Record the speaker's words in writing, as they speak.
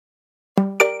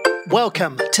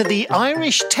Welcome to the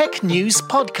Irish Tech News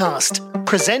Podcast,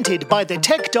 presented by the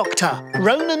Tech Doctor,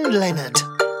 Ronan Leonard.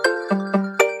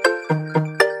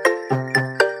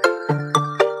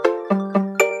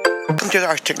 Welcome to the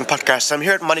Irish Tech News Podcast. I'm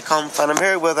here at MoneyConf and I'm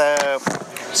here with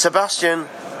Sebastián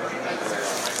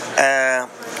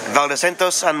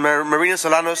Valdecantos and Marina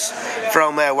Solanas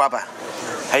from WABA.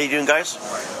 How are you doing, guys?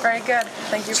 Very good.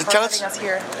 Thank you for having us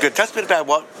here. Good. Tell us a bit about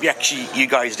what you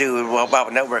guys do with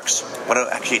WABA Networks, what it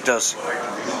actually does.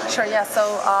 Sure, yeah. So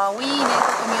we enable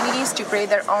communities to create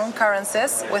their own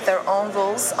currencies with their own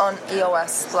rules on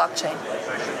EOS blockchain.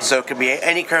 So it can be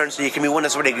any currency. It can be one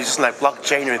that's already existing, like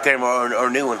blockchain or Ethereum or a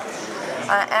new one.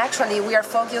 Actually, we are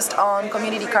focused on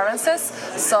community currencies,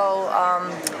 so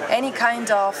any kind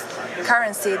of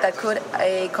currency that could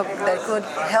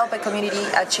help a community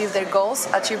achieve their goals,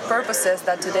 achieve purposes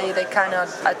that today they cannot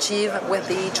achieve with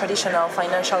the traditional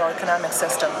financial or economic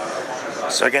system.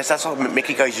 So I guess that's what makes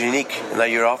you guys unique, in that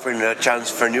you're offering a chance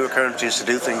for newer currencies to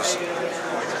do things.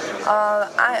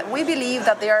 We believe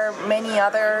that there are many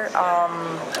other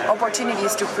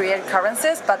opportunities to create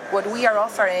currencies, but what we are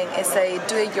offering is a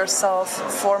do-it-yourself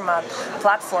format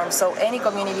platform. So any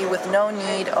community with no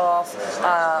need of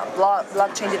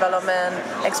blockchain development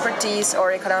expertise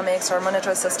or economics or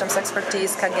monetary systems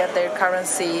expertise can get their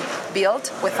currency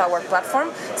built with our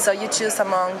platform. So you choose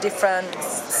among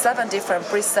 7 different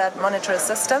preset monetary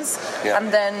systems,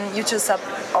 and then you choose up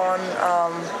on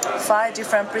 5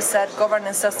 different preset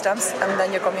governance systems, and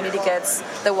then your community gets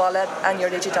the wallet and your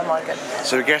digital market.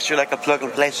 So I guess you're like a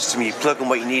plug-and-play system. You plug in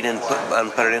what you need and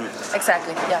put it in.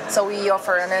 Exactly, yeah. So we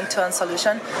offer an end-to-end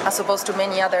solution as opposed to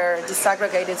many other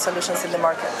disaggregated solutions in the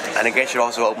market. And I guess you're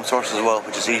also open source as well,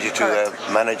 which is easy to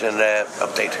manage and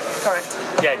update. Correct.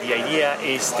 Yeah, the idea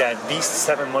is that these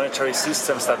 7 monetary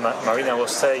systems that Marina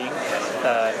was saying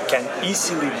can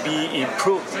easily be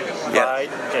improved by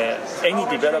any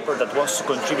developer that wants to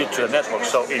contribute to the network.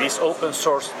 So it is open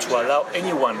source to allow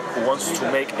anyone who wants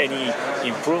to make any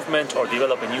improvement or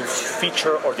develop a new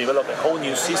feature or develop a whole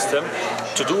new system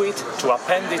to do it, to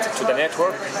append it to the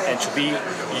network, and to be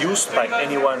used by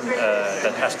anyone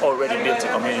that has already built a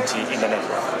community in the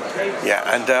network.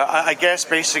 Yeah, and I guess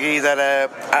basically that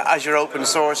as you're open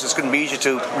source, it's going to be easier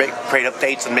to create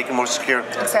updates and make it more secure.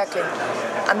 Exactly.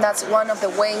 And that's one of the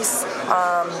ways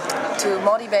to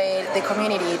motivate the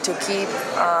community to keep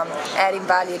adding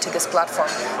value to this platform.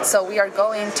 So we are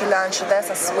going to launch this,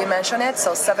 as we mentioned it,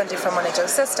 so 7 different monetary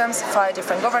systems, 5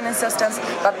 different governance systems,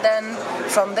 but then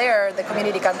from there the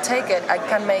community can take it and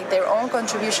can make their own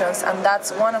contributions, and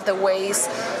that's one of the ways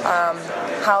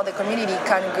how the community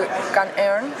can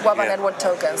earn WABA Network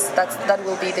tokens. That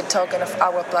will be the token of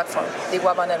our platform, the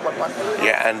WABA Network one.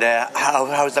 Yeah, and how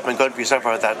has that been going for you so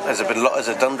far? Has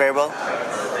it done very well?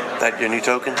 That your new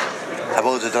token? How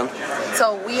well is it done?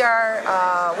 So we are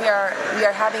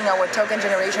having our token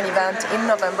generation event in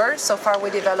November. So far we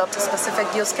developed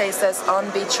specific use cases on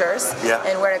beachers,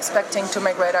 and we're expecting to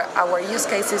migrate our use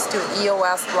cases to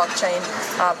EOS blockchain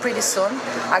pretty soon.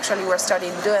 Actually, we're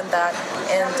starting doing that,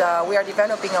 and we are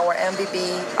developing our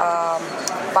MVP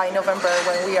by November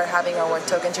when we are having our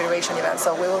token generation event.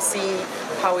 So we will see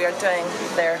how we are doing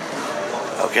there.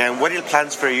 Okay, and what are your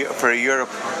plans for Europe?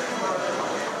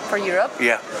 For Europe?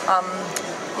 Yeah.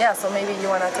 So maybe you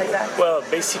want to take that? Well,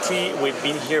 basically, we've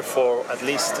been here for at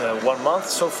least 1 month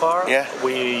so far. Yeah.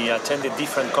 We attended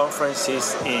different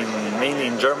conferences mainly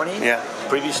in Germany. Yeah.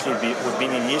 Previously, we've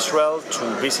been in Israel to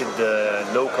visit the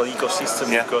local ecosystem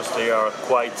because they are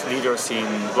quite leaders in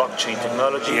blockchain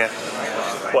technology. Yeah.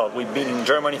 Well, we've been in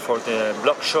Germany for the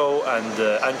Block Show and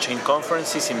the Unchained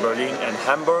conferences in Berlin and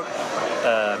Hamburg.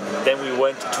 Then we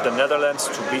went to the Netherlands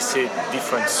to visit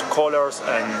different scholars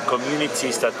and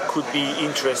communities that could be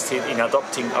interested in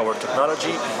adopting our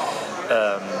technology.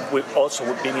 We've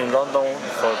been in London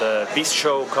for the Biz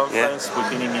Show conference. We've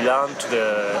been in Milan to the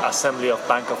Assembly of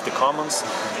Bank of the Commons,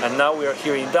 and now we are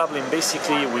here in Dublin.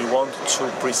 Basically, we want to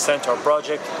present our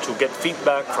project, to get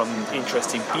feedback from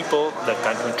interesting people that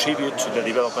can contribute to the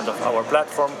development of our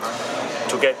platform,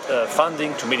 to get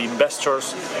funding, to meet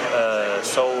investors.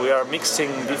 So we are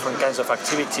mixing different kinds of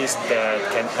activities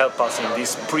that can help us in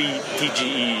this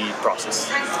pre-TGE process.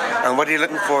 And what are you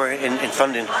looking for in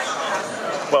funding?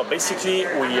 Well, basically,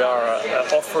 we are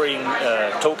offering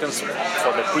tokens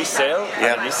for the pre-sale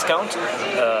at a discount.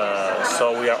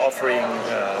 So we are offering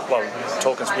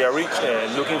tokens. We are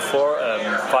looking for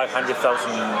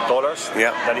 $500,000.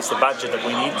 That is the budget that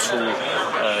we need to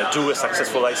do a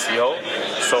successful ICO.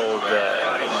 So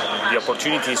the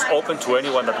opportunity is open to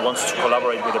anyone that wants to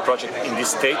collaborate with the project in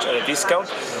this stage at a discount.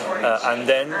 And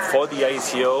then for the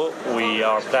ICO, we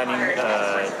are planning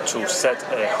to set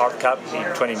a hard cap in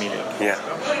 20 million. Yeah.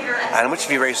 And how much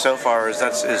have you raised so far? Is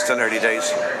still early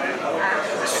days?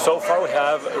 So far, we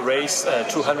have raised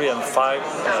 $1,000.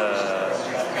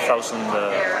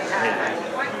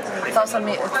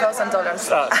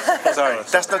 Sorry,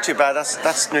 that's not too bad.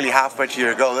 That's nearly halfway to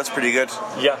your goal. That's pretty good.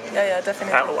 Yeah,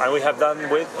 definitely. And we have done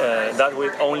with that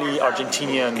with only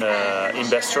Argentinian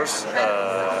investors.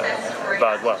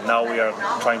 But now we are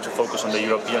trying to focus on the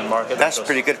European market. That's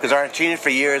pretty good because Argentina for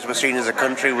years was seen as a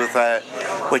country with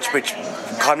which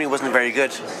economy wasn't very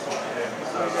good.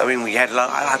 I mean, we had a lot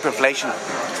of hyperinflation.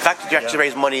 The fact that you actually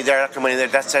raise money there,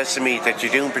 that says to me that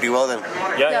you're doing pretty well then.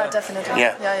 Yeah, definitely.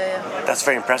 Yeah. That's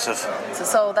very impressive.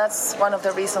 So that's one of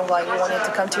the reasons why we wanted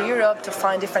to come to Europe, to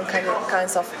find different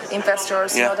kinds of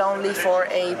investors, not only for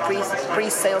a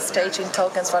pre-sale stage in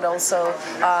tokens, but also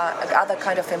other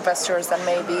kind of investors that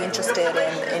may be interested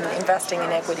in investing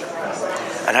in equity.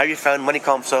 And how have you found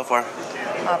MoneyConf so far?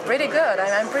 Pretty good.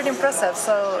 I'm pretty impressive.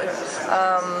 So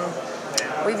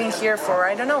we've been here for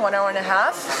 1 hour and a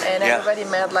half, and everybody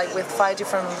met with 5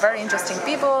 different very interesting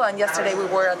people. And yesterday we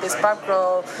were at this pub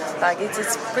crawl.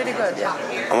 It's pretty good, yeah.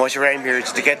 And what's your aim here?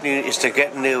 Is to get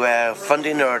new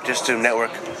funding or just to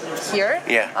network? Here?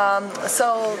 Yeah.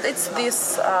 So it's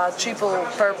this triple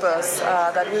purpose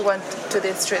that we went to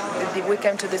this trip. We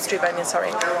came to this trip.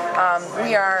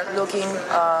 We are looking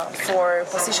for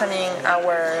positioning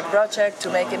our project to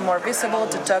make it more visible,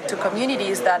 to talk to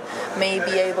communities that may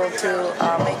be able to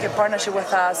make a partnership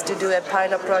with us to do a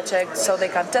pilot project so they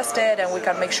can test it and we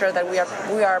can make sure that we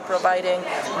are providing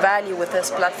value with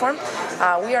this platform.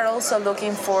 We are also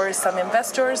looking for some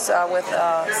investors with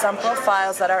some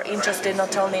profiles that are interested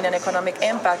not only in an economic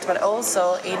impact but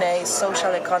also in a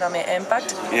social economy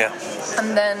impact. Yeah.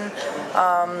 And then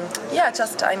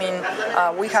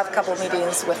we have a couple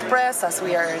meetings with press as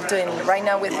we are doing right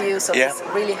now with you, so this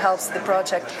really helps the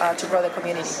project to grow the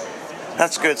community.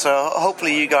 That's good. So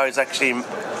hopefully you guys actually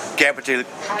get what you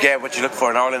look for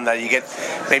in Ireland, that you get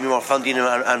maybe more funding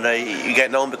and you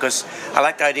get known, because I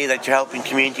like the idea that you're helping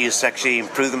communities actually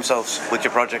improve themselves with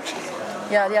your project.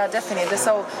 Yeah, definitely.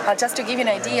 So just to give you an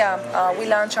idea, we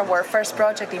launched our first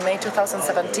project in May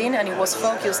 2017, and it was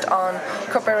focused on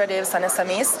cooperatives and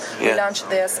SMEs. We launched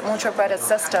this mutual credit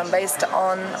system based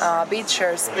on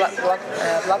BitShares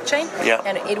blockchain,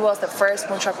 and it was the first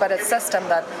mutual credit system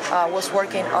that was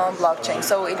working on blockchain.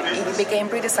 So it became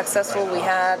pretty successful. We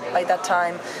had, by that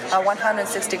time,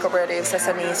 160 cooperatives,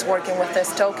 SMEs working with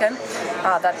this token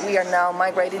that we are now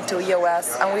migrating to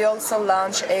EOS. And we also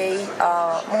launched a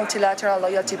multilateral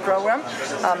loyalty program.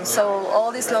 So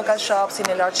all these local shops in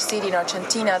a large city in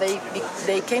Argentina,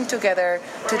 they came together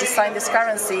to design this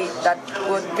currency that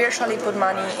would virtually put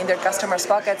money in their customers'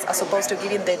 pockets as opposed to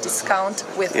giving the discount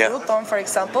with Groupon, for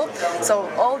example. So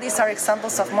all these are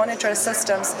examples of monetary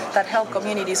systems that help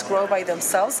communities grow by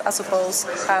themselves as opposed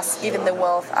as giving the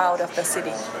wealth out of the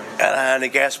city. And I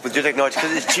guess with your technology,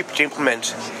 because it's cheap to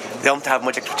implement, they don't have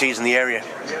much expertise in the area.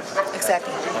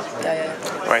 Exactly. Yeah.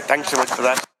 All right, thanks so much for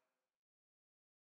that.